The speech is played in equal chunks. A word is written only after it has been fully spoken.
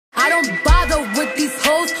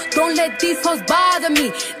let these hoes bother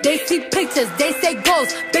me. They see pictures, they say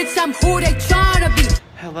ghosts. Bitch, I'm who they tryna be.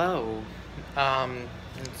 Hello.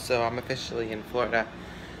 So I'm officially in Florida.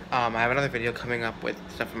 I have another video coming up with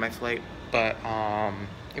stuff from my flight, but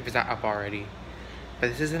if it's not up already. But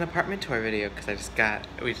this is an apartment tour video because we just got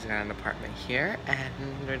an apartment here, and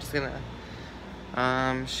we're just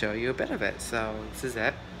gonna show you a bit of it. So this is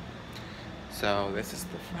it. So this is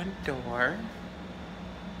the front door.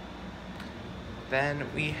 Then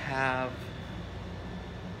we have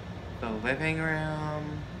the living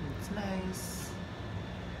room. It's nice.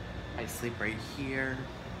 I sleep right here.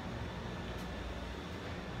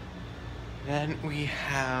 Then we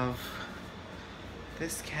have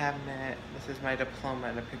this cabinet. This is my diploma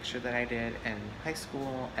and a picture that I did in high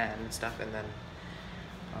school and stuff. And then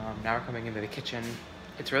now we're coming into the kitchen.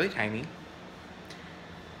 It's really tiny,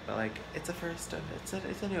 but like it's a first of it's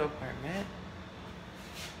a new apartment.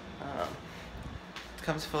 It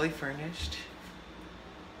comes fully furnished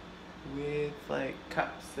with like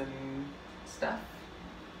cups and stuff.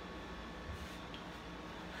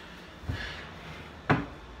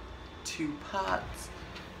 Two pots,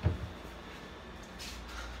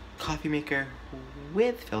 coffee maker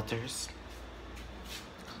with filters,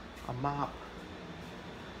 a mop,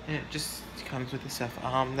 and it just comes with the stuff.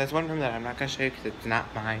 There's one room that I'm not gonna show you because it's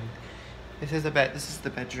not mine. This is the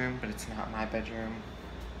bedroom, but it's not my bedroom.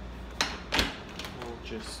 We'll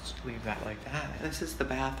just leave that like that. And this is the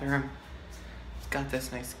bathroom. It's got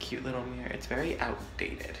this nice cute little mirror. It's very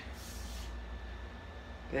outdated.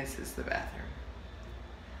 This is the bathroom.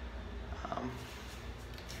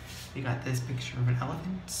 You got this picture of an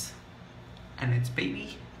elephant and its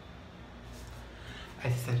baby. I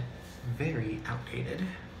said very outdated.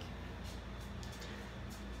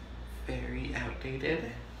 Very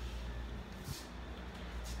outdated.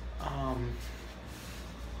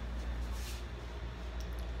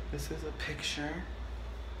 This is a picture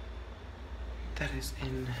that is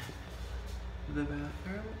in the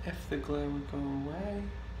bathroom. If the glare would go away.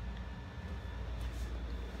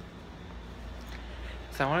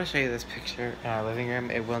 So I want to show you this picture in our living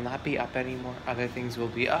room. It will not be up anymore. Other things will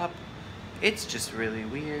be up. It's just really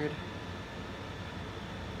weird.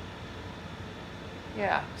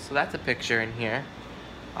 Yeah, so that's a picture in here.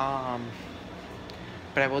 But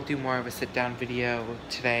I will do more of a sit-down video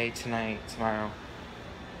today, tonight, tomorrow.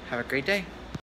 Have a great day.